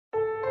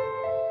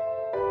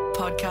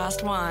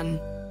Podcast One.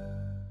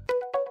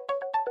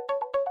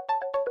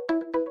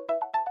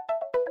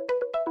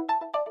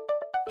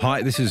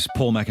 Hi, this is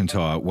Paul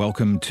McIntyre.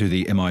 Welcome to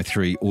the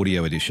MI3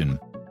 Audio Edition.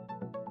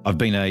 I've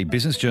been a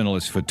business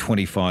journalist for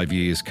 25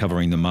 years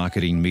covering the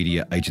marketing,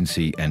 media,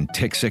 agency and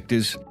tech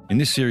sectors. In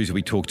this series,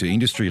 we talk to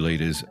industry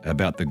leaders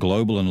about the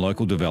global and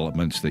local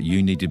developments that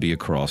you need to be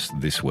across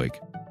this week.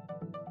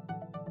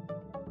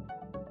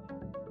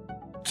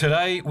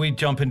 Today, we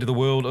jump into the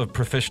world of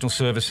professional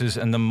services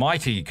and the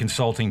mighty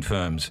consulting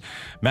firms.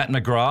 Matt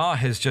McGrath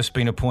has just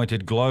been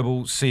appointed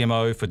Global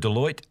CMO for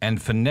Deloitte,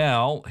 and for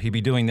now, he'll be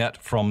doing that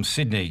from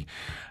Sydney.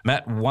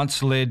 Matt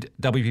once led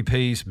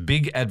WPP's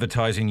big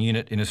advertising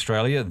unit in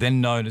Australia, then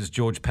known as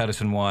George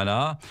Patterson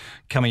Y&R,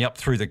 coming up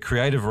through the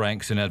creative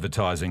ranks in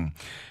advertising.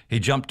 He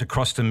jumped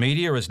across to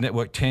media as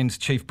Network 10's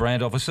Chief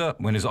Brand Officer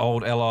when his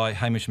old ally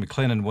Hamish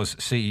McLennan was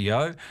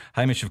CEO.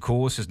 Hamish, of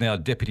course, is now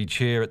Deputy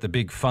Chair at the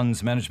big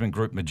funds management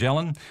group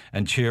Magellan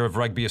and Chair of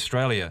Rugby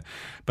Australia.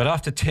 But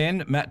after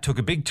 10, Matt took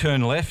a big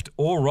turn left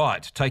or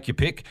right, take your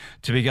pick,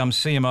 to become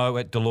CMO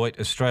at Deloitte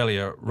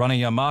Australia,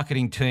 running a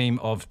marketing team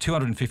of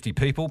 250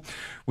 people,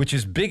 which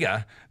is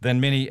bigger than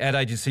many ad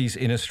agencies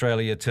in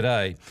Australia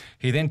today.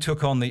 He then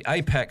took on the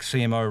APAC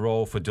CMO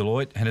role for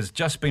Deloitte and has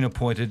just been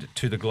appointed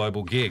to the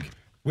global gig.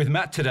 With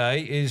Matt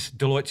today is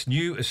Deloitte's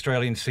new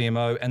Australian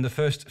CMO and the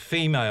first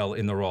female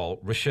in the role,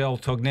 Rochelle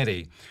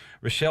Tognetti.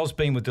 Rochelle's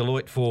been with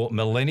Deloitte for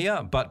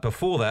millennia, but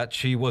before that,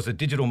 she was a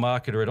digital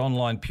marketer at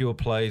online pure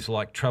plays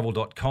like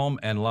travel.com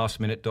and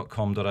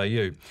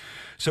lastminute.com.au.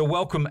 So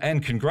welcome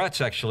and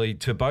congrats, actually,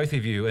 to both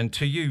of you. And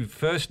to you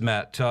first,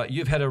 Matt,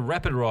 you've had a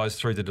rapid rise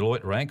through the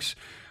Deloitte ranks.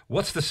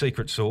 What's the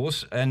secret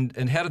sauce and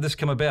how did this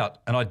come about?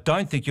 And I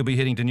don't think you'll be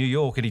heading to New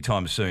York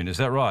anytime soon. Is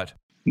that right?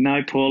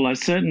 No, Paul,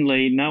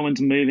 no one's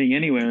moving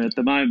anywhere at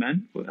the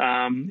moment.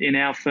 In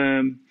our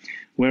firm,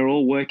 we're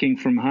all working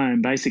from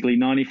home. Basically,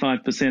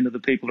 95% of the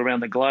people around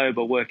the globe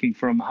are working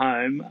from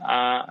home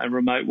and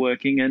remote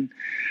working. And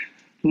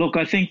look,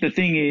 I think the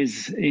thing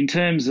is, in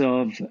terms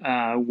of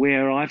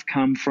where I've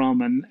come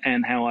from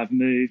and how I've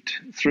moved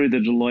through the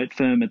Deloitte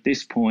firm at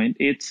this point,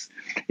 it's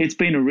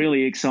been a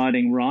really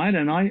exciting ride.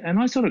 And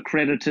I sort of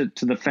credit it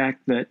to the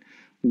fact that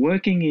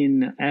working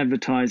in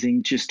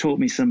advertising just taught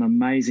me some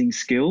amazing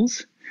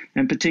skills,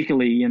 and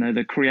particularly,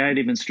 the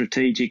creative and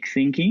strategic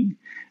thinking.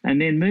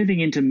 And then moving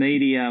into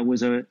media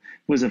was a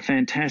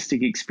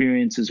fantastic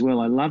experience as well.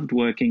 I loved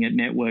working at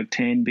Network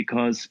 10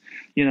 because,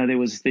 there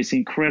was this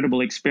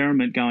incredible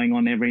experiment going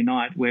on every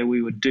night where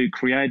we would do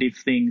creative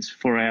things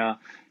for our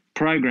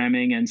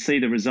programming and see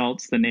the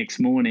results the next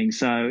morning.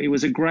 So it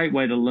was a great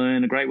way to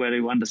learn, a great way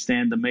to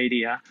understand the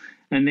media.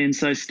 And then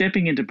so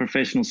stepping into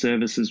professional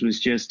services was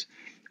just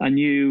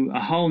a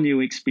whole new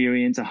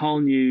experience, a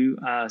whole new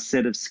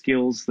set of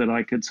skills that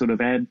I could sort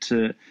of add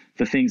to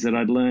the things that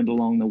I'd learned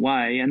along the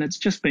way. And it's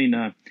just been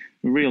a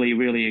really,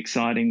 really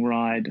exciting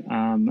ride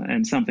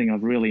and something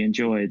I've really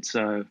enjoyed.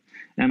 So,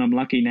 and I'm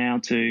lucky now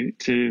to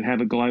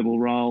have a global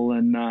role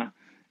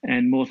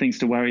and more things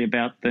to worry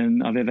about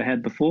than I've ever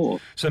had before.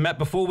 So, Matt,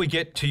 before we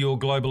get to your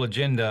global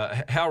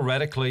agenda, how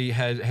radically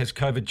has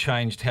COVID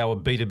changed how a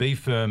B2B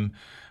firm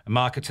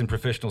markets and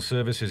professional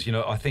services?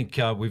 I think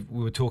we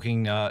were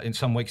talking in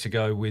some weeks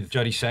ago with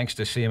Jody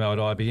Sangster, CMO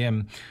at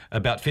IBM,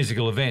 about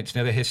physical events.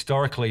 Now, they're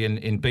historically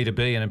in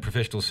B2B and in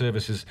professional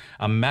services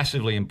are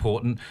massively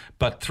important,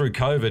 but through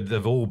COVID,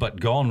 they've all but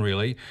gone,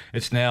 really.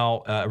 It's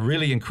now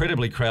really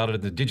incredibly crowded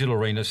in the digital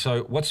arena.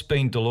 So what's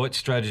been Deloitte's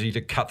strategy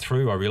to cut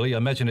through? I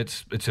imagine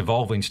it's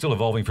evolving, still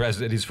evolving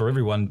as it is for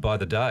everyone by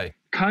the day.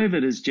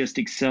 COVID has just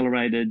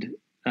accelerated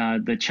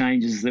the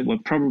changes that were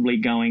probably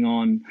going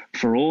on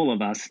for all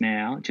of us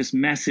now, just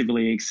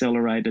massively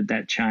accelerated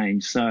that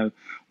change. So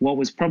what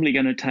was probably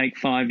going to take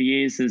 5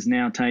 years has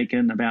now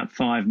taken about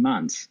 5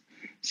 months.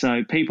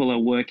 So people are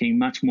working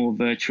much more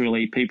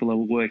virtually, people are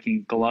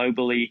working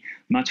globally,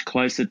 much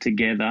closer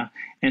together,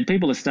 and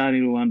people are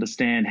starting to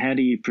understand how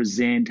do you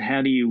present,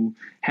 how do you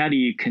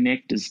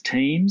connect as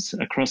teams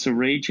across a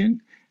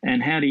region,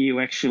 and how do you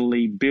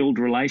actually build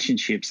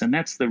relationships? And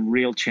that's the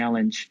real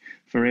challenge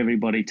for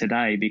everybody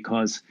today,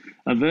 because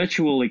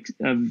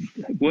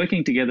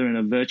working together in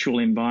a virtual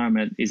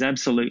environment is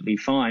absolutely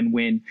fine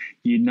when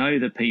you know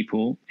the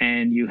people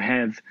and you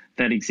have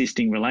that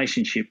existing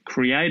relationship.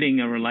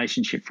 Creating a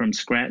relationship from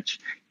scratch,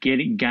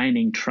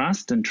 gaining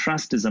trust, and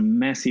trust is a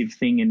massive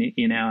thing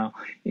in our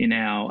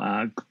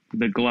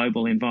the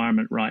global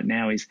environment right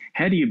now. Is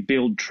how do you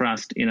build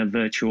trust in a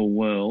virtual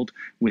world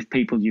with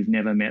people you've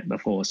never met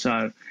before?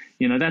 So,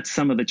 that's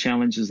some of the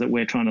challenges that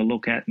we're trying to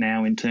look at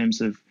now in terms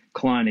of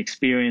client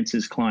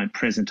experiences, client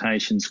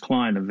presentations,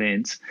 client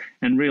events,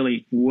 and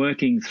really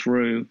working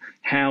through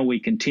how we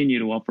continue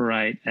to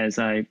operate as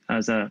a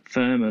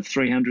firm of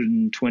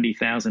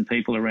 320,000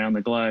 people around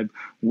the globe,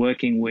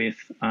 working with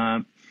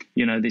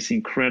this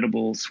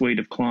incredible suite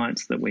of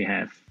clients that we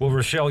have. Well,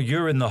 Rochelle,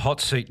 you're in the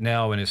hot seat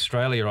now in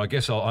Australia. I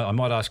guess I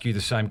might ask you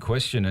the same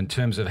question in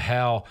terms of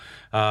how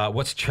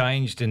what's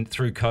changed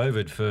through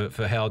COVID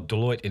for how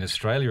Deloitte in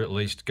Australia at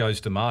least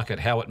goes to market,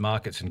 how it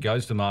markets and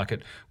goes to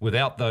market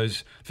without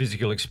those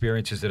physical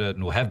experiences that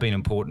have been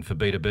important for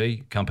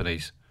B2B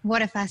companies.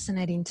 What a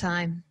fascinating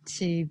time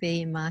to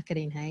be in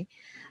marketing, hey?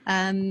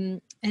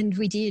 And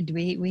we did.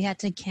 We had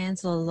to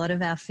cancel a lot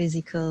of our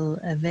physical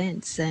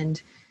events,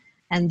 and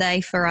they,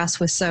 for us,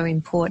 were so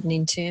important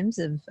in terms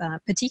of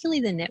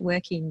particularly the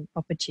networking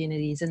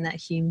opportunities and that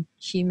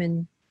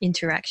human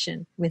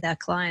interaction with our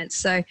clients.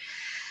 So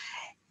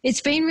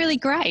it's been really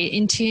great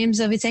in terms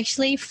of it's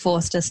actually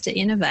forced us to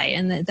innovate,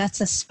 and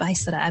that's a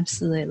space that I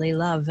absolutely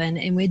love.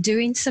 And we're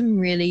doing some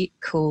really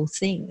cool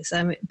things,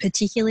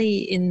 particularly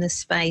in the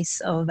space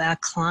of our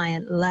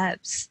client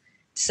labs.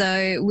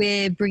 So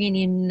we're bringing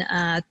in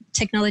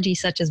technology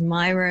such as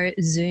Miro,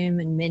 Zoom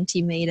and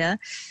Mentimeter,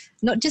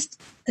 not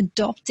just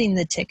adopting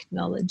the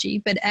technology,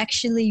 but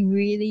actually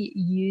really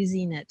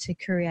using it to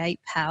create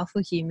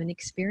powerful human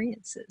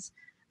experiences.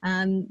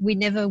 We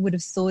never would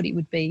have thought it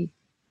would be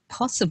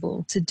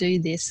possible to do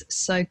this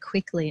so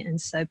quickly and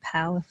so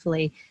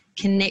powerfully,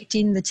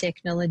 connecting the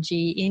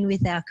technology in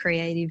with our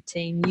creative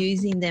team,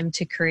 using them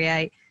to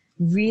create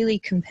really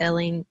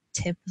compelling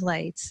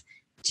templates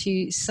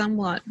to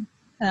somewhat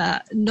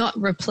not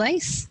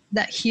replace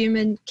that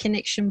human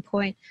connection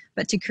point,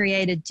 but to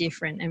create a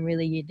different and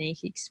really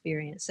unique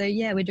experience. So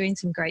yeah, we're doing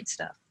some great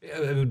stuff.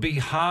 It would be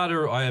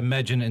harder, I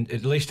imagine,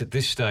 at least at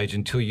this stage,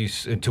 until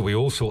we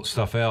all sort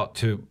stuff out,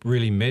 to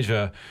really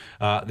measure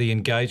the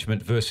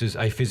engagement versus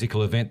a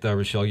physical event, though,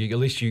 Rochelle. At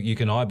least you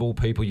can eyeball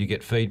people, you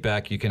get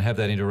feedback, you can have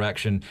that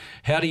interaction.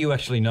 How do you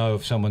actually know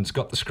if someone's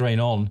got the screen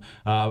on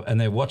and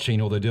they're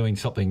watching or they're doing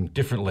something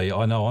differently?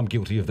 I know I'm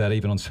guilty of that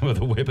even on some of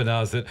the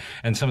webinars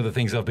and some of the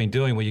things I've been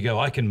doing, where you go,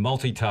 I can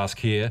multitask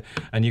here,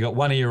 and you got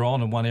one ear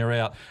on and one ear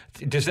out.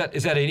 Is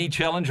that any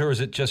challenge, or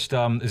is it just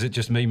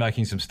me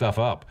making some stuff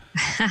up?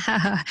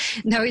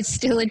 No, it's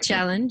still a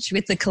challenge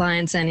with the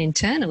clients and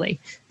internally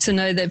to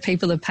know that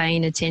people are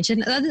paying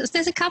attention.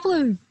 There's a couple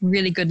of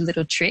really good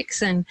little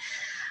tricks, and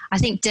I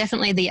think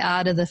definitely the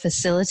art of the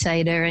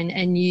facilitator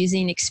and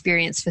using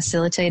experienced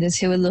facilitators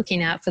who are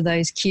looking out for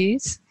those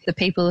cues, the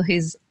people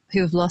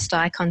who have lost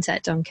eye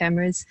contact on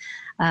cameras,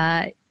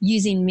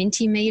 using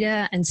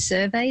Mentimeter and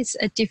surveys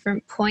at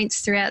different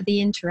points throughout the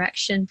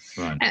interaction.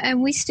 Right.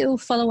 And we still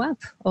follow up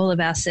all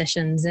of our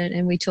sessions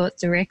and we talk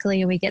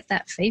directly and we get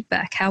that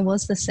feedback. How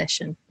was the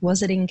session?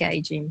 Was it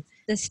engaging?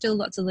 There's still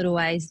lots of little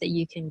ways that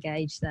you can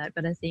gauge that,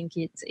 but I think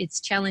it's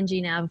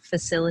challenging our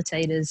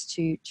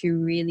facilitators to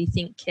really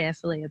think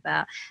carefully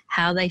about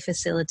how they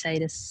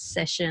facilitate a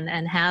session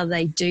and how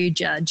they do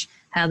judge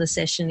how the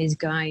session is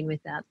going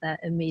without that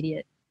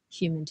immediate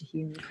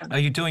human-to-human contact. Are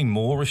you doing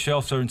more,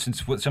 Rochelle? For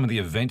instance, what some of the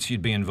events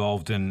you'd be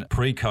involved in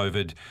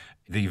pre-COVID,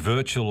 the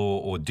virtual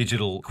or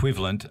digital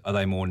equivalent, are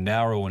they more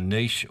narrow or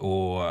niche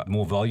or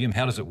more volume?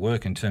 How does it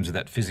work in terms of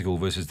that physical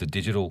versus the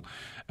digital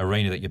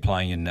arena that you're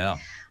playing in now?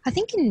 I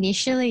think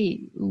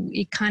initially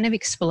it kind of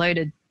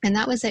exploded, and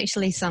that was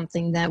actually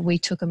something that we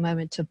took a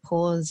moment to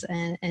pause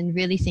and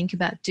really think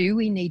about. Do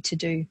we need to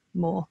do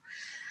more?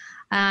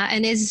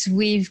 And as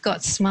we've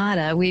got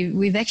smarter,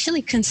 we've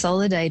actually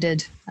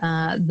consolidated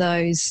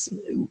those.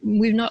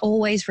 We've not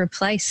always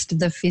replaced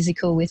the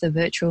physical with a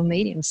virtual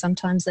medium.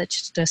 Sometimes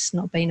that's just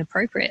not been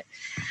appropriate.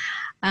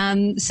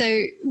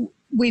 So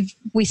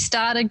we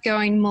started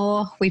going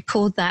more. We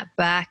pulled that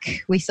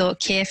back. We thought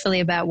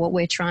carefully about what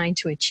we're trying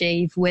to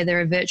achieve,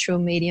 whether a virtual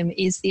medium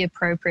is the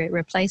appropriate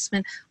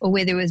replacement or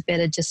whether it was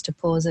better just to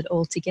pause it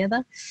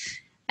altogether.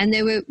 And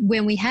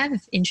when we have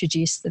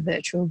introduced the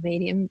virtual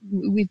medium,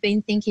 we've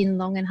been thinking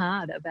long and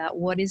hard about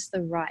what is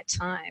the right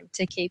time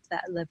to keep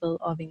that level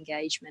of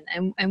engagement.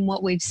 And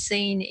what we've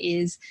seen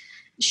is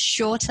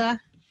shorter,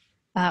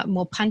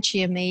 more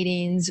punchier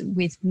meetings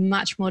with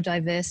much more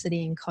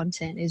diversity in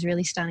content is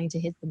really starting to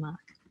hit the mark.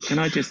 Can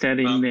I just add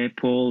in there,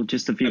 Paul,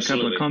 just a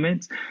couple of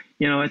comments?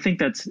 I think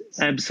that's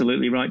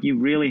absolutely right. You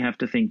really have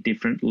to think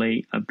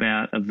differently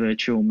about a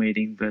virtual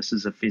meeting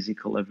versus a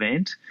physical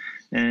event.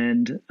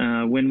 And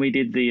when we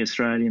did the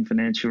Australian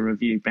Financial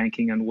Review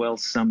Banking and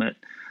Wealth Summit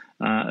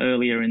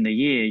earlier in the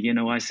year,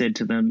 I said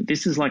to them,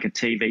 this is like a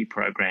TV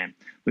program.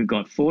 We've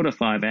got 4 to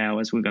 5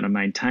 hours. We've got to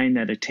maintain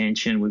that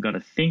attention. We've got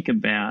to think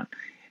about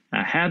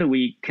how do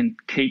we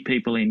keep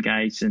people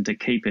engaged and to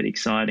keep it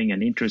exciting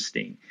and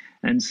interesting.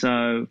 And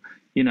so,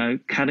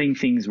 cutting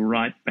things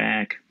right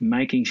back,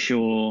 making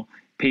sure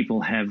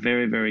people have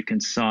very, very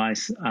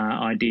concise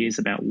ideas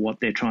about what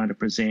they're trying to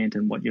present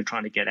and what you're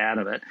trying to get out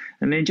of it.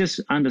 And then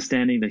just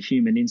understanding the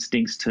human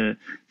instincts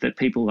that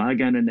people are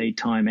going to need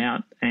time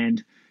out.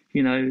 And,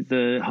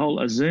 the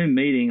whole Zoom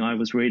meeting I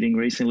was reading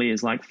recently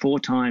is like 4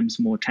 times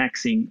more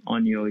taxing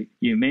on you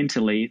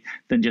mentally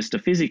than just a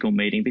physical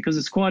meeting, because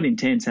it's quite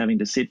intense having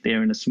to sit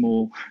there in a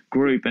small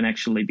group and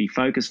actually be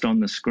focused on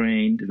the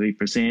screen, to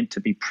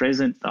be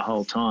present the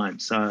whole time.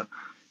 So,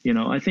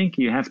 I think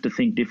you have to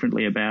think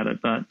differently about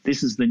it. But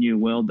this is the new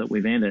world that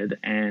we've entered,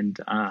 and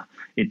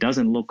it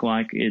doesn't look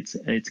like it's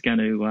going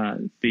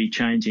to be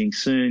changing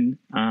soon.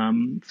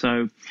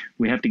 So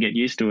we have to get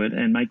used to it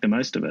and make the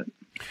most of it.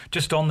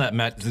 Just on that,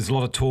 Matt, there's a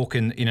lot of talk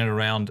in and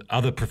around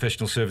other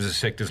professional services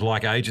sectors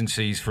like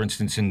agencies, for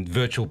instance, in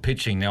virtual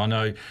pitching. Now, I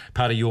know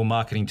part of your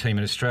marketing team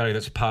in Australia,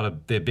 that's part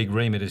of their big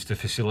remit is to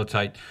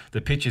facilitate the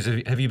pitches.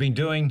 Have you been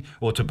doing,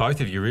 or to both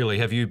of you really,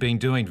 have you been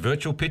doing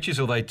virtual pitches,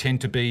 or they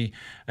tend to be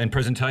in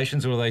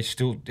presentations, or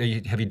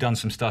have you done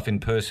some stuff in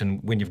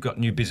person when you've got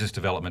new business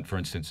development, for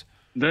instance?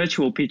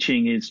 Virtual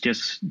pitching is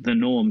just the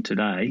norm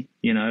today.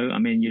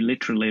 You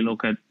literally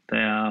look at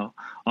our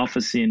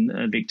office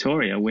in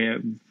Victoria,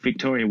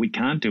 we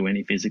can't do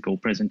any physical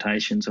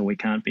presentations or we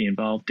can't be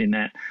involved in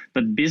that.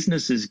 But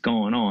business has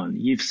gone on.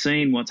 You've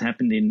seen what's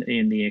happened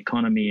in the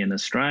economy in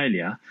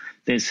Australia.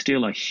 There's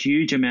still a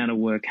huge amount of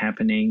work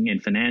happening in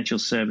financial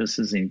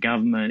services, in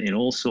government, in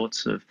all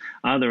sorts of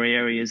other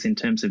areas in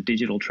terms of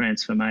digital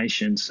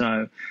transformation.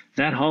 So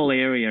that whole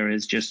area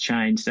has just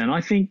changed. And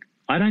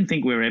I don't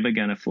think we're ever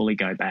going to fully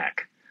go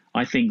back.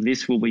 I think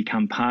this will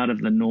become part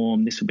of the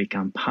norm. This will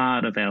become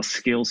part of our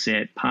skill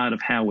set, part of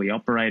how we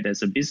operate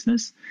as a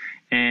business.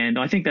 And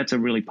I think that's a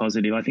really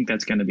positive. I think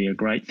that's going to be a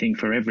great thing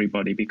for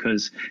everybody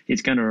because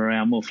it's going to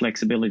allow more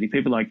flexibility.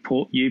 People like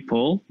Paul, you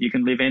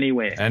can live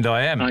anywhere. And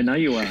I am. I know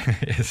you are.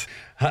 Yes.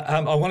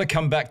 I want to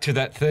come back to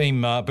that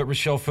theme, but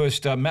Rochelle,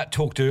 first, Matt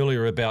talked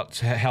earlier about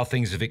how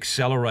things have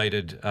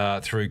accelerated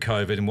through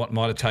COVID, and what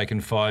might have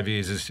taken 5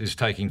 years is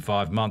taking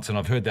 5 months, and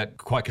I've heard that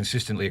quite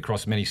consistently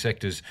across many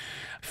sectors.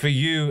 For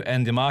you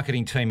and the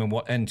marketing team and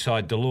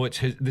inside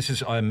Deloitte, this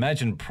is, I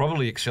imagine,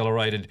 probably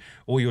accelerated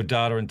all your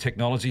data and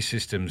technology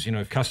systems,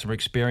 customer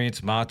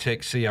experience, MarTech,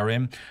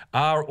 CRM.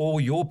 Are all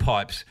your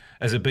pipes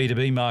as a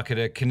B2B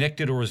marketer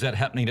connected, or is that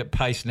happening at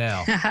pace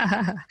now?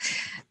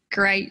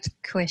 Great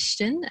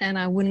question. And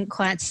I wouldn't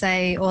quite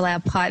say all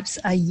our pipes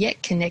are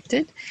yet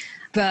connected,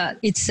 but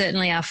it's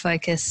certainly our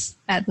focus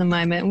at the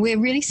moment. We're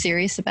really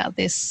serious about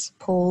this,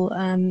 Paul.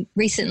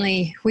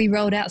 Recently, we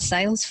rolled out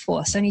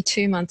Salesforce only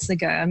 2 months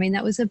ago. I mean,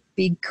 that was a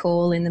big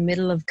call in the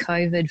middle of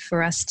COVID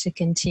for us to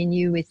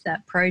continue with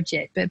that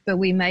project. But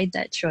we made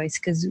that choice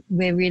because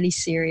we're really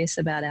serious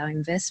about our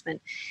investment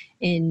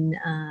in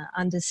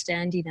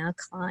understanding our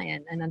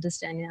client and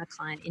understanding our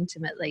client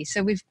intimately.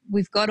 So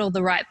we've got all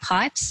the right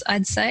pipes,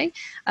 I'd say,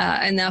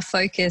 and our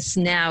focus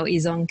now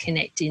is on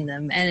connecting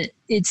them. And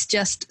it's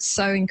just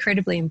so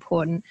incredibly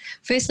important,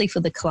 firstly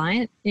for the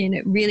client,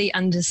 in really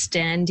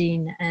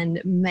understanding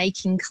and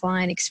making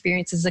client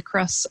experiences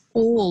across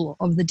all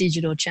of the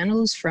digital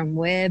channels, from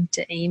web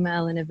to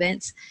email and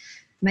events,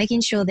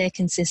 making sure they're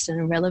consistent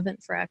and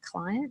relevant for our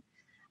client.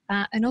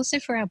 And also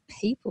for our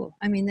people.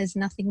 I mean, there's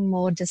nothing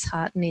more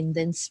disheartening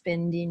than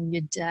spending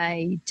your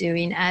day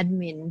doing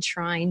admin,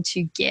 trying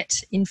to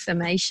get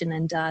information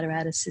and data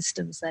out of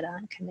systems that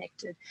aren't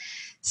connected.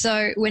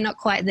 So we're not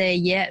quite there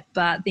yet,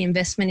 but the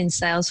investment in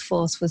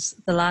Salesforce was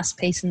the last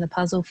piece in the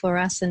puzzle for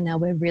us, and now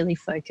we're really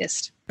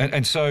focused.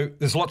 And so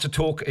there's lots of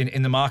talk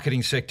in the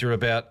marketing sector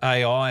about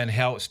AI and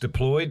how it's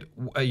deployed.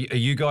 Are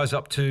you guys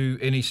up to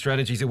any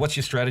strategies? What's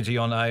your strategy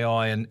on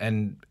AI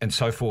and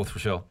so forth,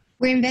 Rochelle?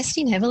 We're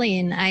investing heavily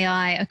in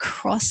AI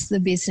across the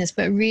business,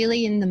 but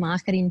really in the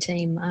marketing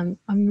team.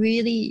 I'm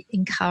really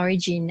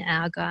encouraging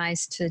our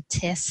guys to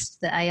test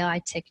the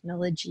AI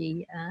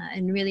technology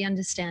and really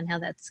understand how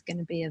that's going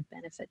to be of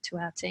benefit to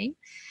our team.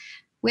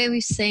 Where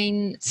we've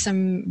seen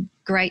some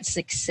great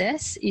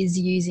success is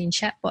using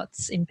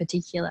chatbots in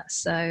particular.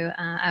 So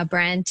our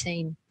brand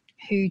team,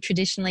 who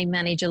traditionally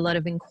manage a lot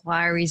of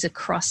inquiries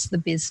across the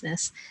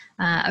business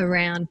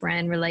around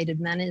brand-related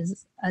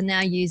matters, are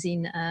now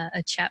using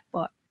a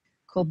chatbot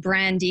called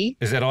Brandy.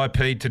 Is that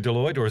IP to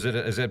Deloitte, or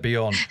is that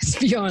beyond? It's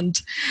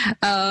beyond.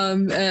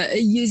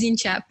 Using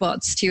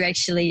chatbots to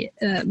actually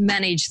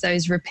manage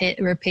those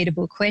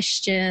repeatable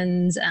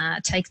questions,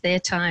 take their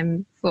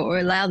time or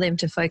allow them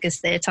to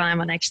focus their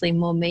time on actually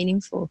more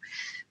meaningful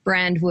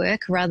brand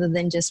work rather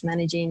than just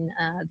managing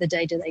the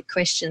day-to-day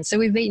questions. So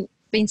we've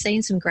been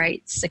seeing some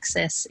great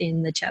success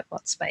in the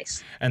chatbot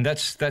space. And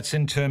that's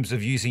in terms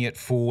of using it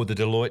for the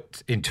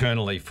Deloitte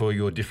internally, for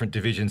your different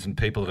divisions and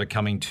people that are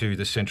coming to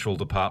the central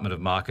department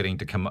of marketing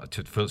to come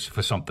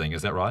for something.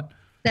 Is that right?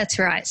 That's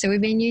right. So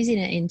we've been using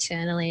it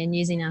internally and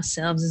using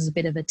ourselves as a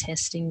bit of a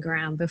testing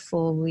ground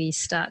before we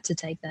start to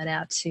take that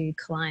out to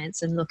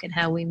clients and look at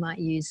how we might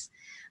use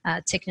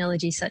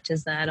technology such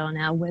as that on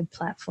our web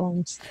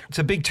platforms. It's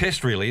a big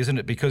test, really, isn't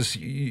it? Because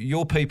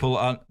your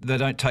people, they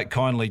don't take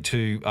kindly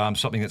to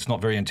something that's not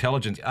very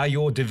intelligent. Are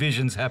your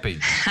divisions happy?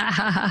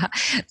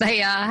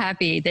 They are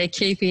happy. They're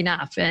keeping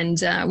up, and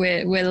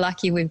we're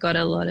lucky we've got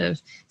a lot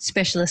of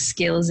specialist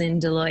skills in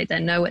Deloitte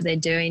that know what they're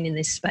doing in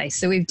this space.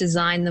 So we've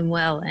designed them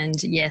well,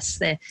 and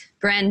yes,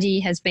 Brandy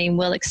has been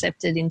well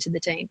accepted into the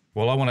team.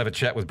 Well, I want to have a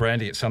chat with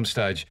Brandy at some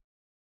stage.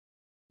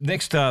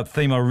 Next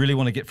theme I really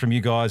want to get from you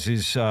guys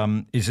is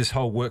this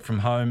whole work from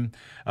home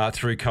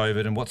through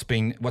COVID, and what's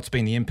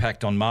been the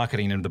impact on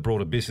marketing and the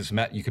broader business.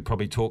 Matt, you could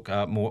probably talk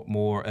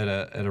more at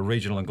a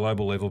regional and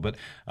global level, but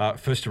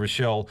first to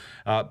Rochelle,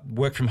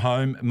 work from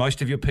home.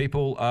 Most of your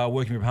people are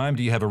working from home.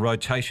 Do you have a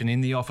rotation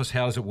in the office?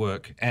 How does it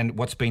work? And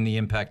what's been the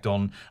impact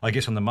on, I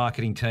guess, on the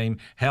marketing team,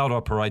 how it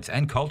operates,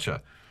 and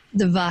culture?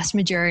 The vast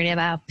majority of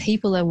our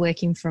people are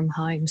working from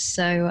home.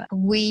 So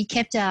we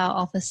kept our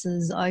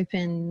offices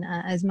open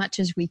as much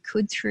as we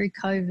could through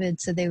COVID.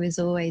 So there was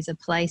always a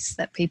place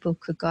that people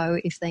could go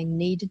if they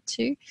needed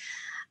to.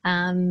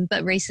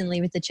 But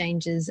recently with the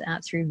changes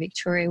out through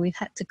Victoria, we've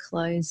had to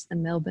close the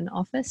Melbourne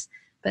office.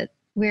 But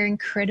we're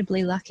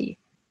incredibly lucky.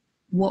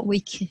 What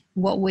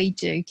we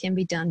do can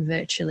be done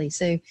virtually.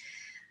 So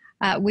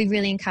we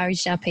really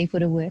encouraged our people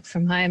to work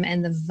from home,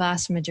 and the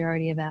vast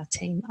majority of our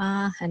team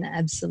are and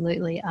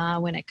absolutely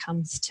are when it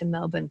comes to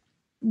Melbourne.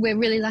 We're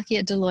really lucky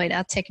at Deloitte.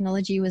 Our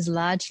technology was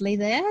largely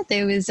there.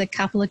 There was a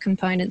couple of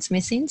components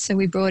missing, so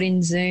we brought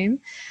in Zoom.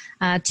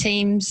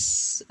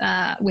 Teams,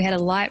 we had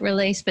a light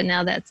release, but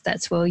now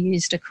that's well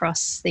used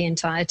across the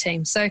entire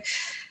team. So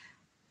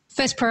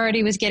first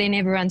priority was getting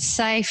everyone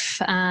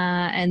safe,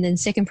 and then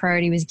second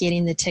priority was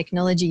getting the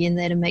technology in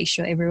there to make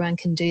sure everyone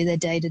can do their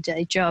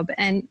day-to-day job.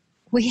 And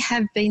we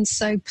have been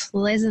so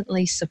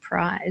pleasantly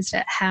surprised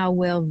at how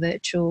well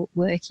virtual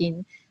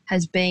working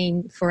has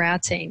been for our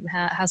team,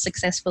 how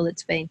successful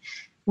it's been.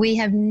 We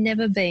have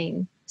never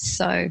been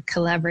so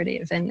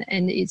collaborative, and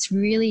it's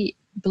really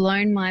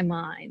blown my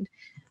mind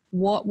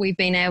what we've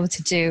been able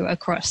to do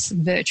across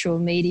virtual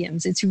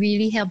mediums. It's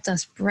really helped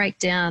us break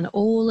down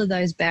all of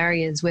those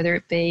barriers, whether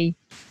it be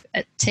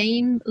at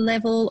team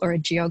level or a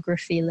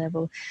geography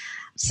level.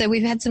 So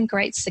we've had some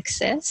great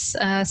success.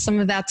 Some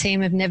of our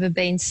team have never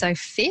been so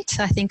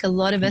fit. I think a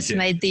lot of us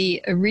made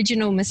the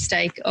original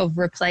mistake of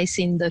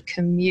replacing the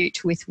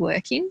commute with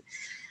working,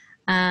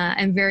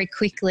 and very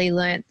quickly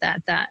learnt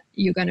that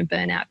you're going to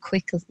burn out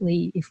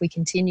quickly if we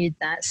continued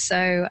that.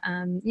 So,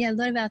 a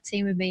lot of our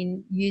team have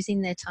been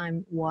using their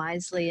time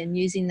wisely and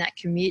using that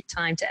commute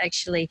time to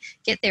actually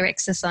get their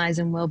exercise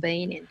and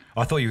well-being in.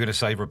 I thought you were going to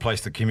say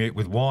replace the commute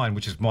with wine,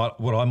 which is what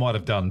I might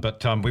have done,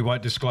 but we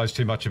won't disclose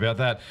too much about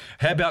that.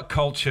 How about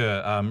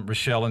culture,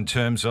 Rochelle, in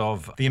terms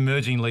of the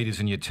emerging leaders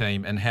in your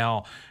team, and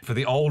how, for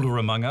the older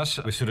among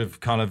us, we sort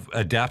of kind of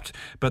adapt,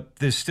 but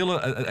there's still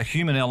a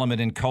human element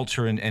in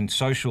culture and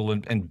social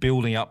and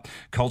building up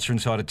culture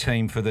inside a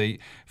team for the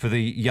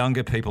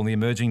younger people and the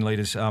emerging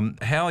leaders.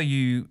 How are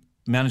you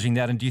managing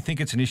that, and do you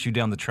think it's an issue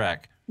down the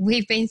track?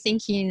 We've been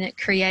thinking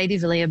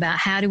creatively about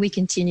how do we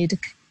continue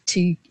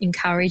to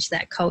encourage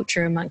that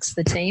culture amongst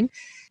the team.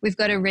 We've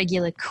got a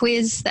regular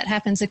quiz that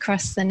happens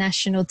across the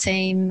national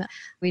team.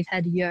 We've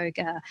had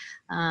yoga.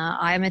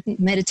 I'm a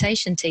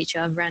meditation teacher.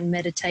 I've run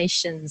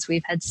meditations.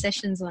 We've had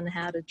sessions on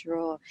how to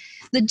draw.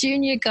 The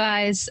junior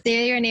guys,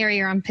 they're an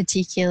area I'm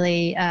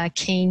particularly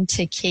keen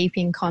to keep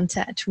in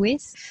contact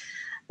with.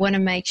 Want to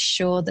make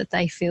sure that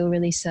they feel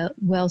really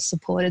well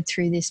supported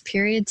through this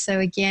period. So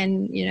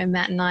again,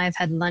 Matt and I have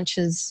had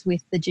lunches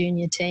with the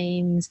junior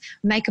teams,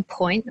 make a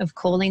point of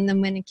calling them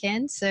when I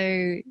can.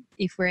 So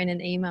if we're in an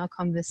email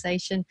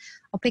conversation,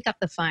 I'll pick up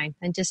the phone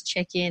and just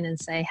check in and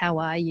say, how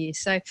are you?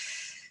 So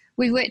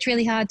we've worked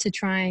really hard to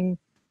try and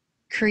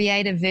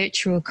create a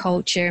virtual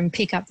culture and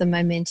pick up the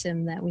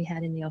momentum that we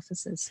had in the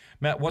offices.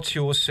 Matt, what's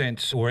your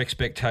sense or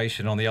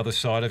expectation on the other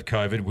side of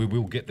COVID? We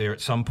will get there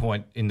at some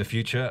point in the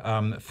future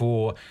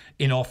for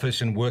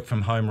in-office and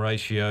work-from-home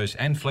ratios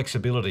and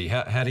flexibility.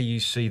 How do you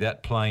see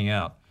that playing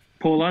out?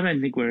 Paul, I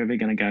don't think we're ever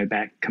going to go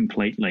back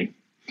completely.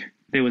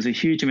 There was a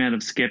huge amount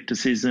of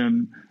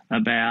scepticism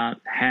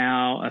about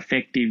how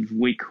effective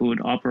we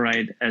could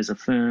operate as a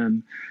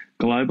firm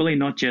globally,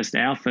 not just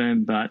our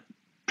firm, but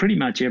pretty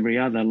much every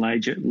other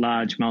large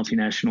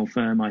multinational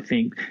firm, I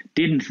think,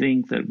 didn't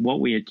think that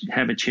what we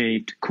have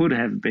achieved could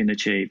have been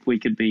achieved. We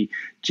could be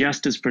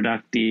just as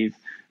productive,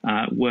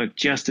 work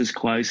just as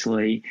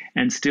closely,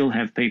 and still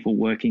have people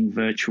working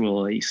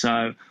virtually.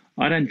 So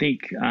I don't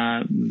think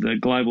the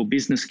global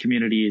business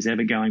community is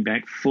ever going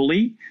back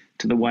fully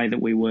to the way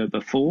that we were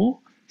before.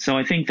 So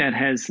I think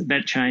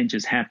that change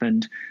has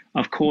happened.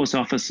 Of course,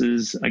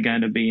 offices are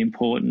going to be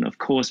important. Of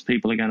course,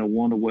 people are going to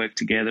want to work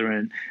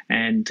together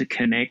and to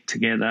connect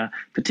together,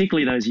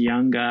 particularly those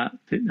younger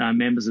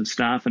members of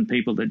staff and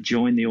people that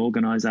join the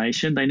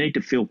organisation. They need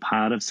to feel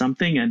part of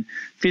something, and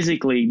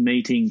physically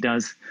meeting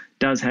does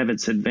have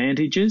its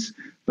advantages.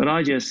 But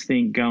I just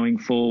think going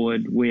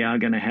forward, we are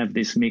going to have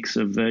this mix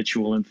of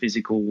virtual and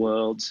physical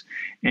worlds.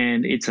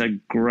 And it's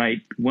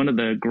one of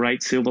the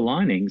great silver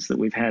linings that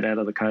we've had out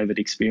of the COVID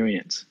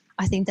experience.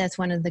 I think that's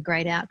one of the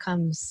great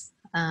outcomes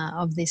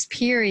of this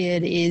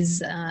period is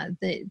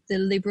the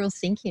liberal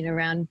thinking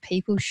around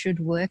people should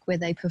work where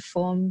they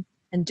perform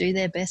and do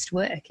their best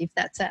work. If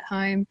that's at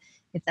home,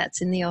 if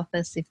that's in the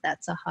office, if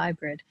that's a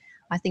hybrid.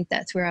 I think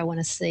that's where I want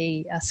to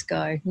see us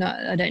go. No,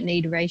 I don't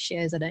need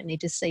ratios. I don't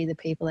need to see the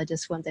people. I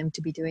just want them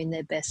to be doing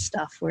their best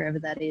stuff wherever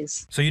that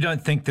is. So you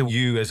don't think that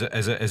you as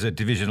a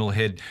divisional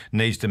head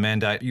needs to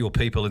mandate your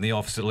people in the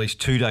office at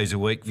least 2 days a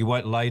week? You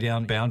won't lay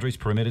down boundaries,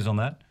 perimeters on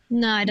that?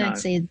 No, I don't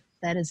see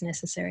that as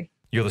necessary.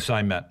 You're the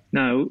same, Matt?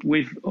 No,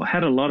 we've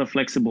had a lot of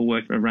flexible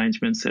work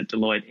arrangements at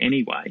Deloitte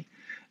anyway.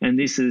 And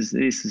this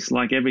is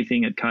like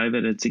everything at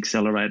COVID, it's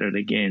accelerated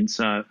again.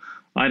 So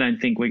I don't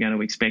think we're going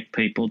to expect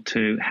people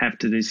to have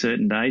to do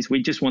certain days.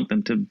 We just want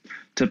them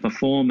to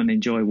perform and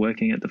enjoy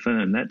working at the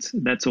firm.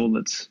 That's all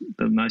that's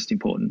the most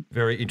important.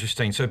 Very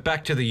interesting. So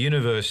back to the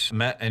universe,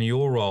 Matt, and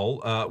your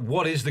role.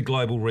 What is the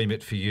global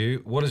remit for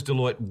you? What does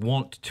Deloitte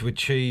want to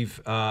achieve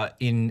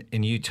in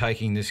you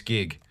taking this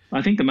gig?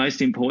 I think the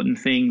most important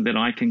thing that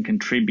I can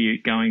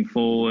contribute going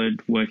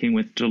forward, working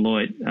with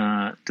Deloitte,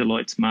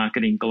 Deloitte's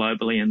marketing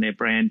globally and their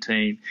brand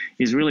team,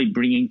 is really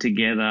bringing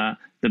together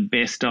the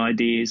best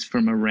ideas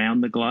from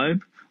around the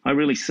globe. I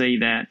really see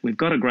that we've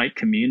got a great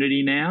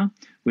community now.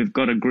 We've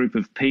got a group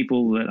of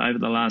people that over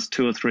the last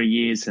 2 or 3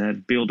 years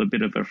have built a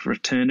bit of a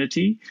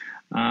fraternity.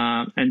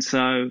 And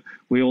so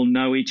we all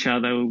know each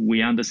other.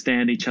 We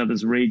understand each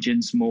other's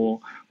regions more.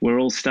 We're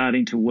all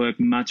starting to work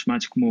much,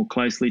 much more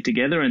closely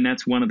together. And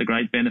that's one of the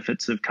great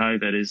benefits of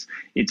COVID is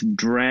it's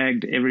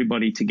dragged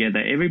everybody together.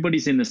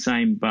 Everybody's in the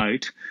same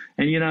boat.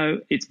 And,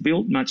 it's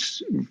built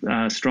much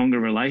stronger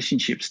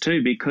relationships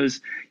too,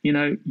 because,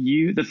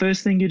 the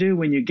first thing you do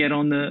when you get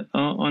on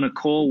a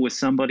call with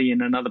somebody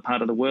in another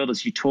part of the world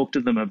is you talk to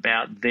them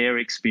about their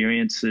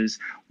experiences,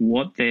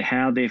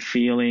 how they're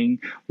feeling,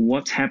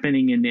 what's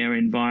happening in their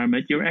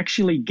environment. You're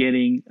actually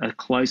getting a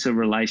closer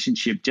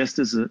relationship just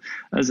as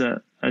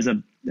a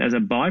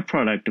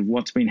byproduct of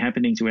what's been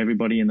happening to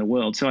everybody in the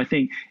world. So I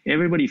think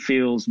everybody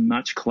feels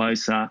much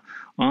closer.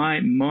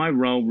 My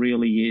role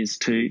really is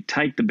to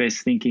take the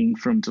best thinking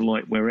from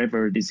Deloitte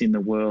wherever it is in the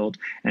world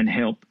and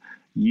help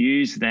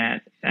use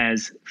that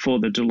as for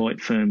the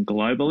Deloitte firm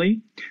globally,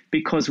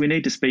 because we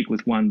need to speak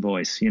with one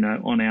voice,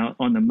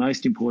 on the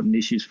most important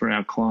issues for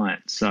our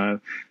clients. So,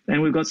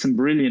 and we've got some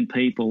brilliant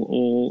people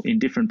all in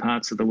different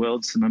parts of the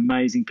world, some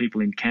amazing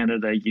people in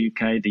Canada,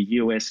 UK, the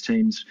US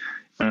teams,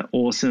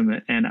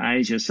 awesome, and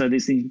Asia. So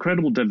there's the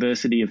incredible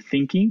diversity of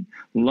thinking,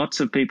 lots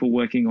of people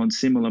working on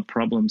similar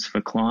problems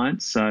for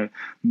clients. So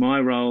my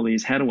role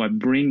is how do I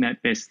bring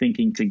that best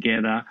thinking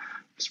together,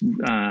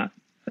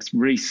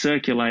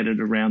 recirculated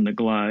around the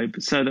globe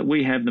so that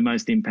we have the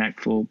most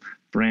impactful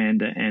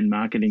brand and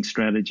marketing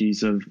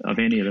strategies of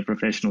any of the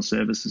professional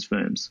services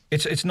firms.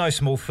 It's no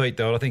small feat,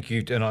 though. I think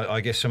you, and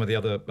I guess some of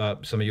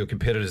your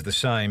competitors the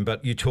same,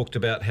 but you talked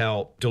about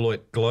how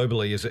Deloitte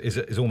globally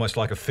is almost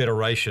like a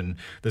federation.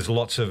 There's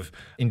lots of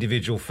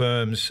individual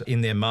firms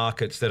in their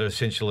markets that are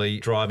essentially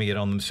driving it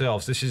on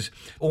themselves. This is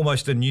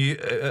almost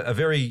a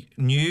very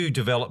new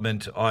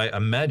development, I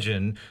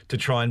imagine, to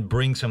try and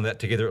bring some of that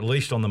together, at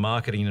least on the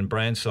marketing and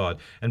brand side.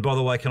 And by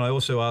the way, can I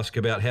also ask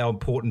about how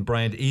important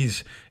brand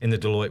is in the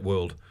Deloitte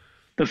world?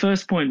 The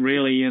first point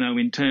really,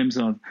 in terms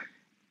of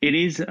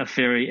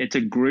it's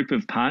a group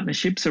of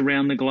partnerships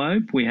around the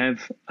globe. We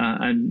have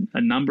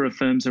a number of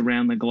firms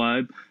around the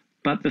globe.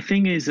 But the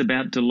thing is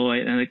about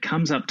Deloitte, and it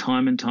comes up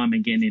time and time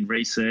again in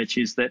research,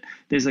 is that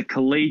there's a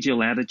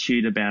collegial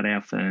attitude about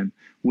our firm.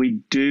 We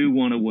do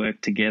want to work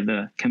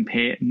together,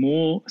 compare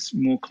more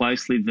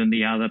closely than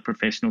the other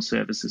professional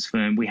services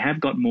firm. We have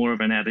got more of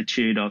an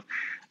attitude of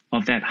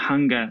that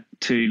hunger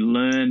to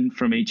learn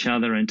from each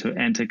other and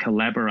to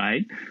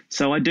collaborate.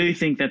 So I do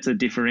think that's a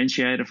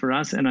differentiator for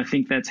us, and I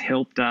think that's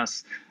helped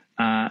us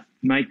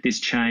make this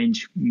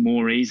change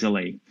more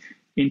easily.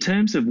 In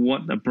terms of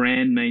what the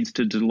brand means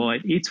to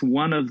Deloitte, it's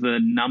one of the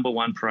number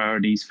one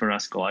priorities for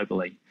us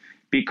globally,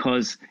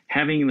 because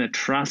having the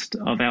trust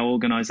of our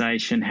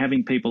organisation,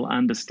 having people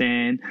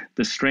understand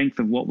the strength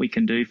of what we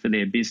can do for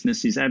their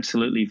business is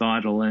absolutely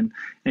vital. And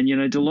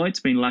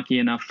Deloitte's been lucky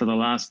enough for the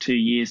last 2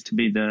 years to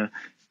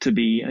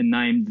be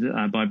named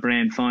by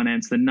Brand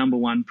Finance the number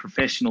one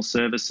professional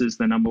services,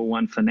 the number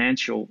one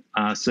financial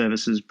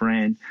services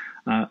brand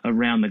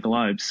around the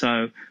globe.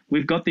 So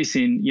we've got this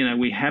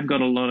we have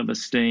got a lot of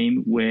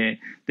esteem where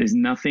there's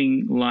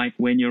nothing like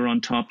when you're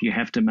on top, you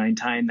have to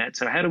maintain that.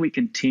 So how do we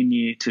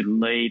continue to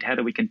lead? How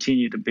do we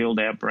continue to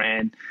build our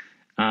brand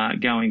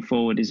going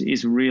forward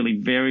is really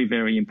very,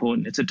 very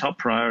important. It's a top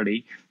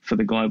priority for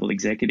the global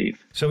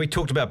executive. So we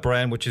talked about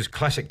brand, which is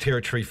classic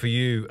territory for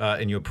you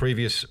in your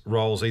previous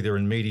roles, either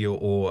in media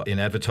or in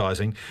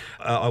advertising.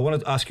 I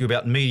wanted to ask you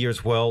about media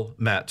as well,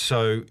 Matt.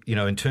 So,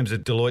 in terms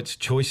of Deloitte's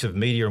choice of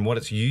media and what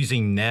it's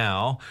using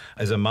now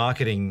as a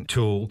marketing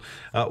tool,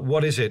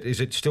 what is it?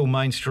 Is it still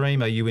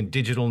mainstream? Are you in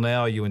digital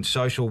now? Are you in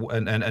social?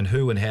 And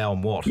who and how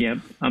and what? Yeah,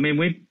 I mean,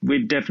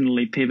 we've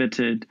definitely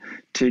pivoted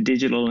to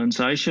digital and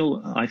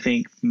social. I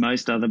think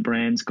most other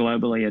brands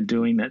globally are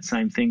doing that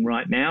same thing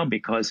right now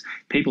because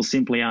people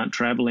simply aren't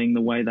traveling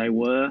the way they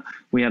were.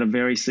 We had a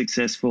very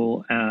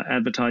successful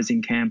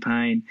advertising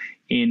campaign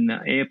in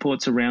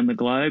airports around the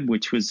globe,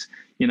 which was,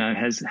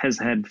 has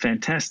had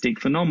fantastic,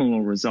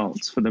 phenomenal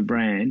results for the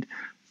brand.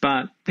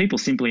 but people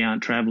simply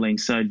aren't traveling.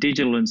 So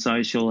digital and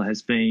social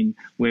has been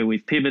where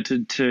we've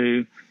pivoted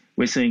to.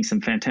 We're seeing some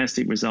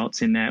fantastic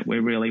results in that.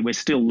 We're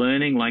still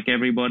learning, like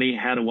everybody,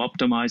 how to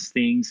optimize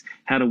things,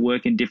 how to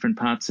work in different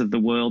parts of the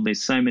world.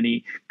 There's so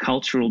many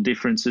cultural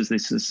differences.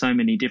 There's so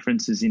many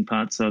differences in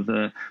parts of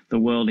the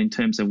world in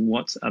terms of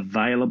what's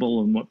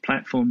available and what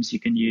platforms you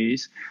can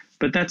use.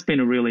 But that's been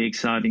a really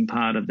exciting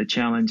part of the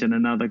challenge, and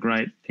another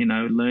great,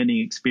 learning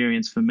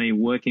experience for me,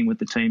 working with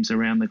the teams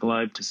around the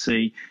globe to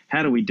see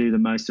how do we do the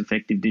most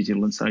effective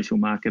digital and social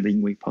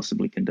marketing we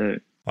possibly can do.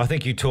 I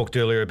think you talked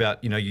earlier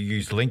about, you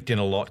use LinkedIn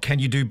a lot. Can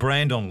you do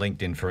brand on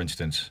LinkedIn, for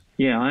instance?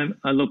 Yeah,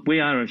 look, we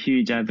are a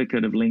huge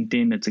advocate of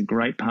LinkedIn. It's a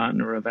great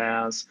partner of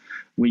ours.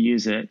 We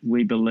use it,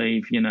 we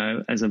believe,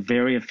 as a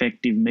very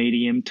effective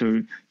medium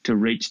to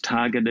reach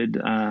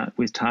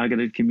with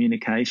targeted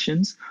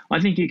communications. I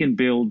think you can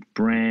build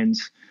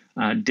brands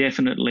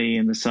definitely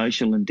in the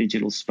social and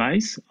digital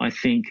space. I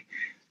think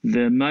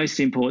the most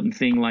important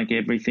thing, like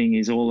everything,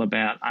 is all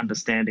about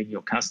understanding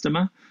your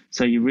customer.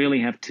 So you really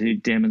have to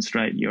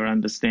demonstrate your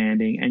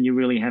understanding, and you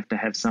really have to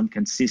have some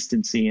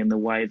consistency in the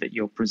way that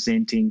you're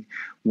presenting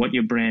what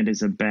your brand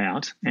is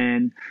about.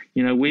 And,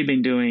 we've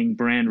been doing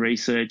brand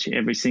research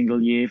every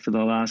single year for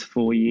the last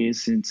 4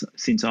 years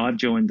since I've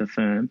joined the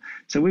firm.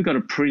 So we've got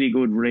a pretty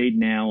good read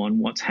now on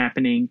what's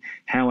happening,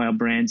 how our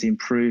brand's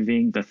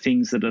improving, the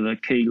things that are the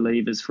key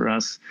levers for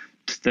us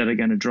that are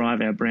going to drive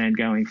our brand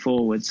going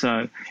forward.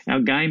 So our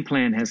game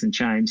plan hasn't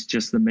changed,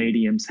 just the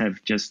mediums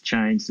have just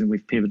changed, and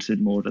we've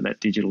pivoted more to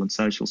that digital and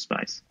social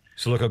space.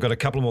 So look, I've got a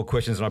couple more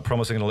questions, and I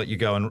promise I'm going to let you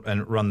go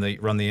and run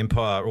the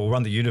empire, or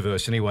run the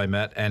universe anyway,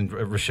 Matt and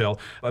Rochelle.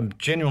 I'm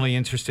genuinely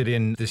interested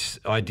in this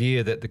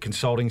idea that the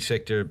consulting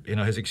sector,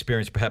 has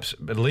experienced perhaps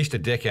at least a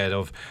decade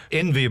of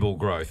enviable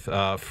growth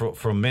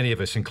from many of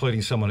us,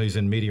 including someone who's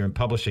in media and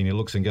publishing, who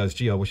looks and goes,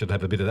 gee, I wish I'd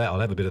have a bit of that. I'll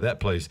have a bit of that,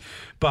 please.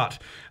 But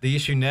the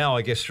issue now,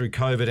 I guess, through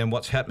COVID and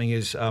what's happening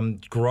is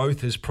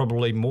growth is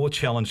probably more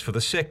challenged for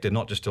the sector,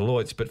 not just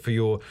Deloitte's, but for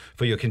your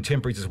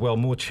contemporaries as well,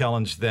 more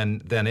challenged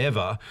than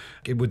ever.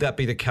 Would that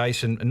be the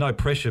case? And no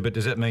pressure, but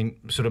does that mean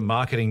sort of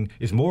marketing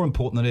is more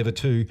important than ever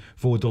too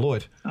for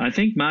Deloitte? I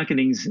think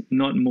marketing's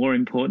not more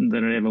important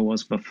than it ever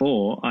was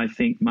before. I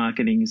think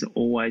marketing has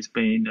always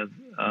been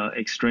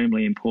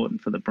extremely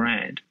important for the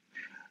brand.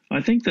 I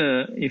think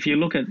if you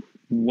look at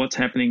what's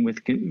happening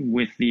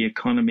with the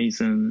economies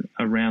and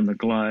around the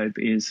globe,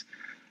 is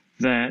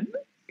that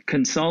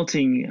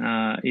consulting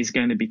is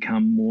going to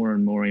become more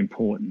and more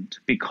important,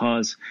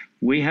 because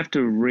we have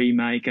to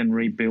remake and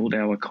rebuild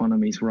our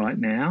economies right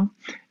now.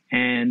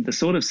 And the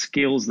sort of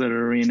skills that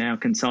are in our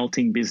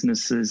consulting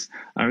businesses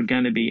are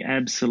going to be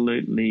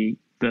absolutely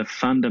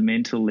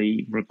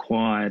fundamentally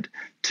required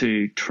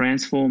to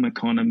transform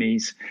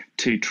economies,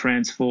 to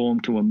transform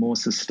to a more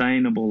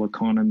sustainable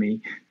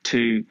economy,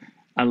 to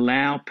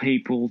allow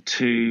people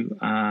to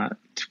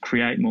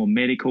create more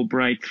medical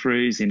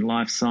breakthroughs in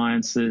life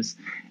sciences,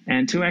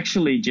 and to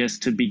actually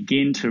just to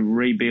begin to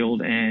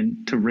rebuild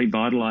and to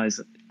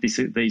revitalize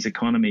these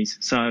economies.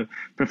 So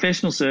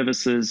professional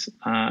services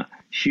are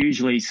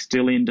hugely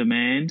still in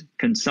demand.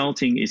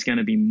 Consulting is going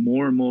to be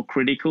more and more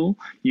critical.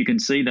 You can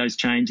see those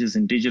changes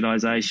in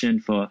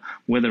digitization for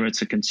whether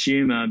it's a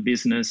consumer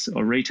business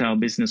or retail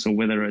business, or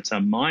whether it's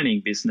a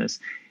mining business.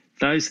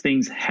 Those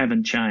things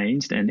haven't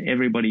changed, and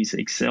everybody's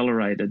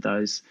accelerated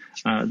those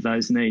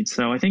needs.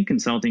 So I think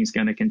consulting is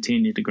going to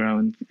continue to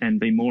grow and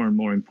be more and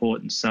more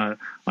important. So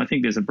I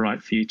think there's a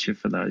bright future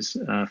for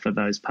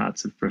those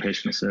parts of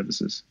professional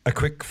services. A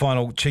quick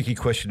final cheeky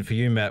question for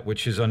you, Matt,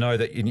 which is, I know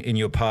that in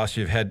your past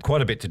you've had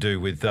quite a bit to do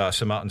with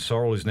Sir Martin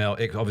Sorrell, who's now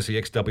obviously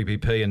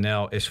ex-WPP and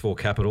now S4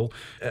 Capital.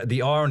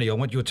 The irony, I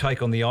want your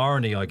take on the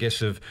irony, I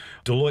guess, of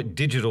Deloitte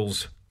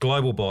Digital's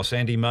global boss,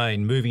 Andy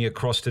Main, moving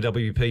across to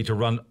WPP to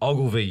run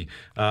Ogilvy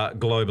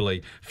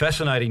globally.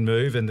 Fascinating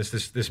move, and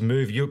this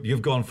move,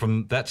 you've gone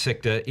from that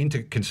sector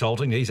into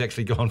consulting. He's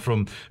actually gone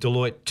from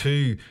Deloitte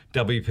to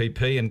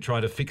WPP and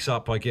trying to fix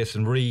up, I guess,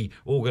 and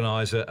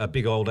reorganise a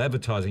big old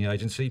advertising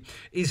agency.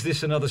 Is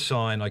this another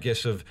sign, I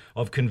guess, of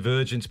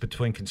convergence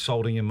between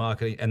consulting and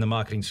marketing and the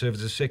marketing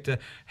services sector?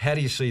 How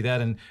do you see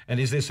that? And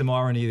is there some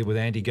irony with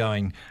Andy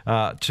going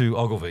to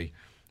Ogilvy?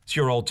 It's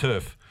your old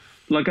turf.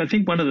 Look, I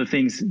think one of the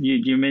things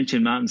you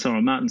mentioned, Martin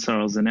Sorrell. Martin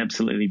Sorrell's an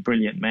absolutely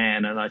brilliant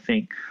man, and I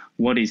think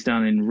what he's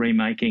done in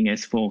remaking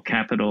S4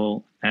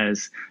 Capital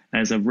as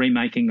a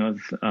remaking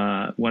of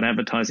what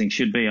advertising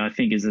should be, I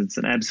think it's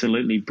an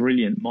absolutely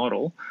brilliant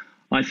model.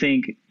 I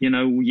think,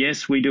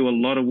 yes, we do a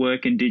lot of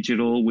work in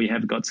digital. We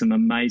have got some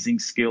amazing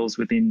skills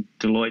within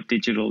Deloitte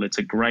Digital. It's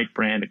a great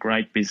brand, a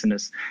great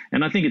business,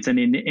 and I think it's an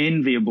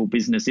enviable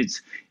business.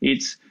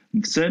 It's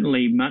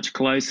certainly much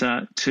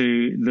closer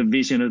to the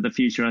vision of the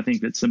future, I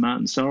think, that Sir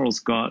Martin Sorrell's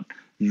got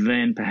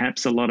than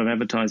perhaps a lot of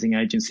advertising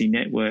agency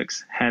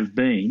networks have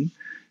been.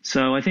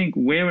 So I think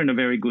we're in a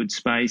very good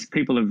space.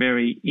 People are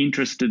very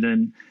interested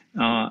in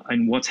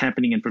what's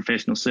happening in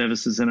professional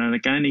services, and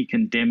again, he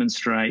can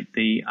demonstrate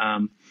the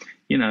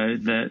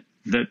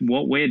that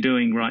what we're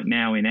doing right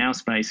now in our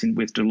space and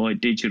with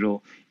Deloitte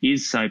Digital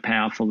is so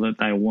powerful that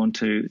they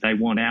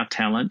want our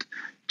talent.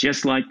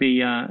 Just like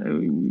we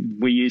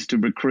used to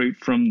recruit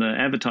from the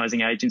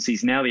advertising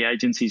agencies, now the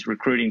agency's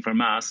recruiting from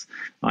us.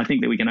 I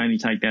think that we can only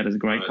take that as a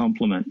great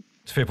compliment.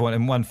 It's a fair point.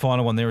 And one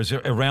final one there is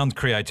around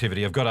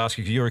creativity. I've got to ask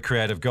you, you're a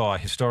creative guy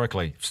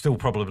historically, still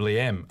probably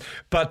am.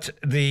 But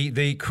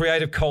the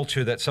creative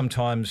culture that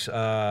sometimes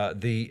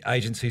the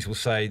agencies will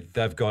say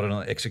they've got an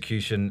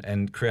execution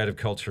and creative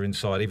culture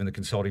inside, even the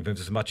consulting firms,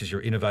 as much as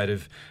you're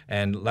innovative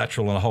and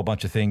lateral and a whole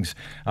bunch of things,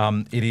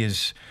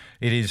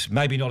 it is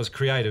maybe not as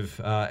creative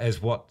as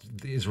what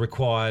is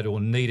required or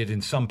needed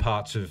in some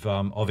parts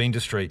of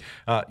industry.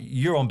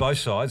 You're on both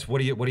sides. What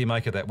do you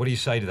make of that? What do you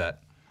say to that?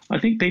 I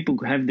think people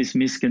have this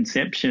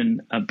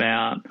misconception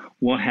about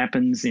what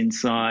happens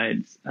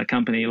inside a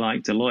company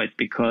like Deloitte,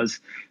 because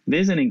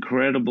there's an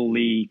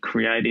incredibly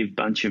creative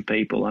bunch of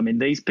people. I mean,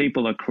 these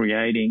people are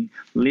creating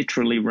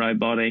literally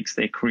robotics.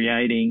 They're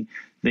creating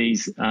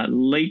these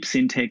leaps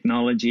in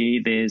technology.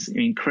 There's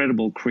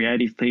incredible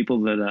creative people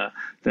that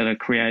are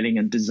creating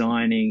and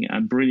designing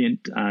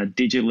brilliant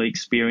digital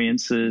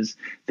experiences.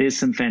 There's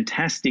some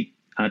fantastic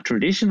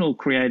traditional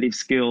creative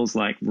skills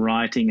like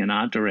writing and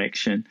art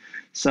direction.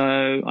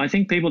 So I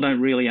think people don't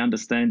really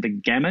understand the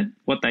gamut.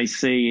 What they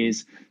see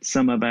is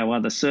some of our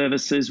other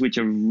services, which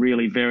are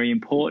really very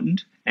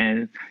important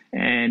and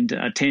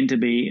tend to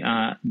be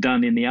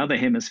done in the other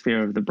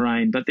hemisphere of the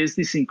brain. But there's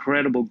this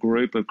incredible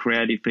group of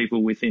creative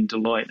people within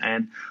Deloitte,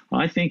 and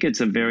I think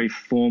it's a very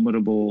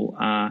formidable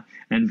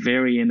and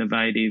very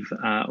innovative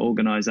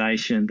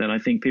organisation that I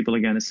think people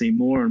are going to see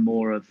more and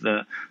more of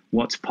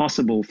what's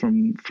possible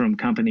from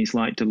companies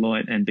like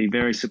Deloitte and be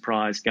very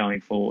surprised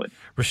going forward.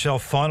 Rochelle,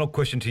 final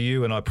question to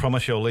you, and I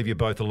promise you I'll leave you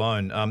both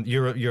alone.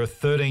 You're a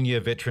 13-year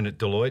veteran at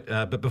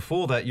Deloitte, but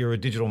before that you're a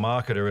digital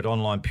marketer at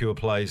online pure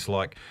plays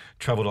like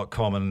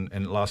Travel.com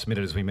and Last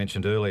Minute, as we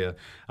mentioned earlier.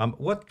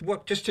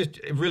 Just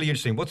really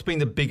interesting, what's been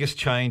the biggest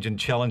change and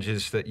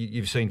challenges that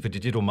you've seen for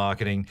digital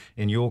marketing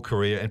in your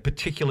career, and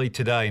particularly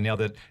today, now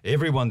that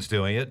everyone's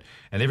doing it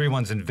and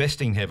everyone's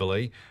investing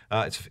heavily?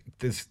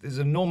 There's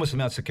enormous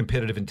amounts of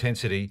competitive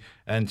intensity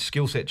and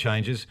skill set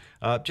changes.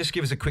 Just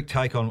give us a quick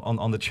take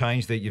on the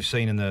change that you've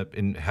seen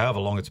in however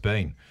long it's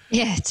been.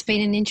 Yeah, it's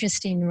been an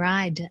interesting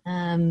ride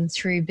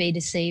through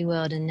B2C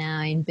world and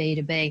now in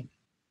B2B.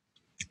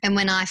 And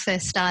when I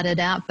first started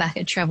out back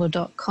at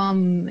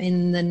Travel.com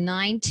in the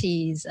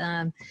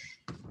 90s,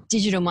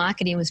 digital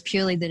marketing was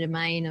purely the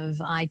domain of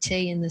IT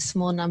and the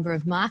small number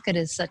of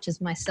marketers such as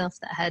myself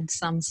that had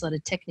some sort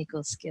of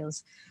technical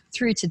skills,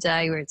 through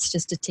today where it's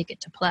just a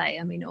ticket to play.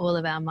 I mean, all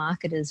of our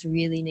marketers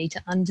really need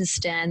to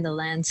understand the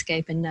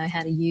landscape and know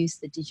how to use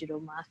the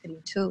digital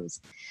marketing tools.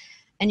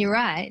 And you're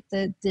right,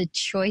 the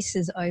choice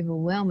is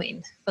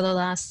overwhelming. For the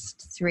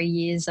last 3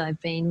 years,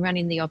 I've been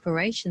running the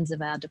operations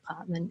of our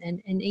department.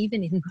 And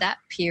even in that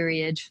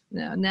period,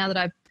 now that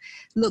I've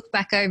looked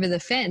back over the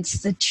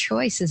fence, the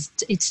choice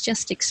it's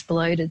just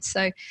exploded.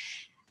 So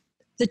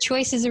the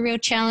choice is a real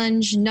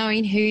challenge,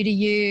 knowing who to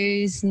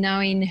use,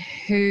 knowing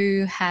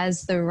who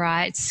has the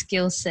right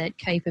skill set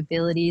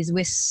capabilities.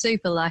 We're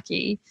super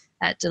lucky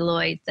at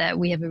Deloitte that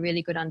we have a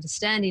really good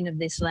understanding of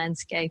this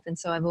landscape. And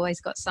so I've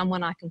always got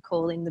someone I can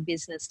call in the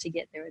business to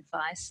get their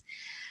advice.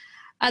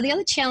 The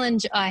other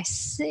challenge I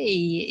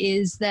see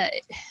is that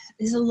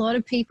there's a lot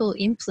of people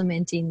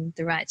implementing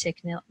the right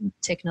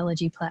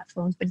technology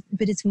platforms,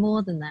 but it's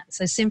more than that.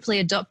 So simply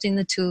adopting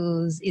the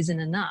tools isn't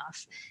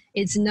enough.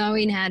 It's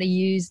knowing how to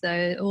use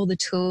all the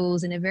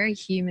tools in a very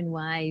human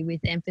way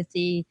with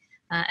empathy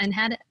and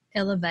how to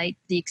elevate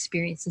the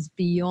experiences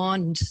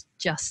beyond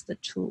just the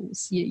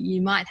tools.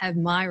 You might have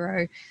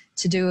Miro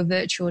to do a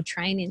virtual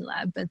training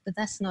lab, but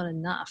that's not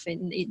enough.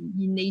 You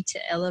need to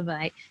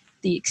elevate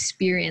the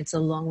experience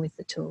along with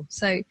the tool.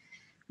 So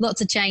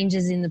lots of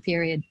changes in the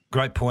period.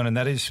 Great point, and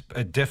that is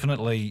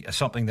definitely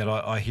something that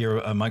I hear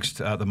amongst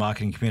the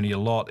marketing community a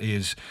lot,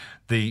 is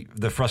the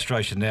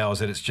frustration now is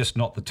that it's just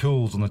not the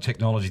tools and the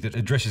technology that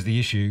addresses the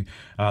issue.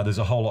 There's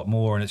a whole lot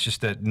more, and it's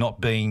just that not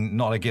being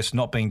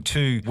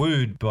too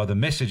wooed by the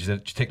message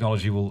that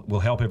technology will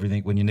help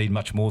everything when you need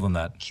much more than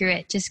that.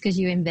 Correct. Just because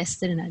you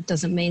invested in it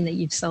doesn't mean that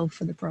you've solved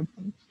for the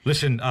problem.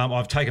 Listen,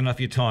 I've taken enough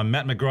of your time.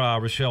 Matt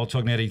McGrath, Rochelle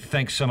Tognetti,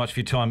 thanks so much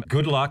for your time.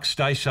 Good luck.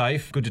 Stay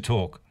safe. Good to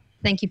talk.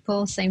 Thank you,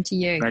 Paul. Same to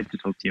you. Great to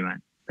talk to you, mate.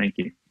 Thank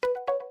you.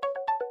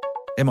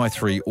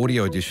 MI3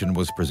 Audio Edition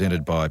was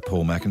presented by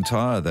Paul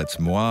McIntyre, that's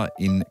moi,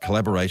 in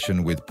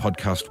collaboration with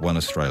Podcast One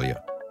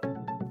Australia.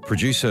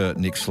 Producer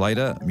Nick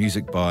Slater,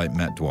 music by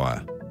Matt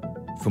Dwyer.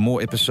 For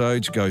more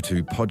episodes, go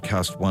to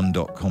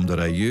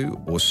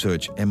podcastone.com.au or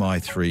search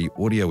MI3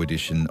 Audio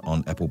Edition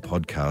on Apple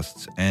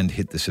Podcasts and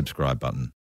hit the subscribe button.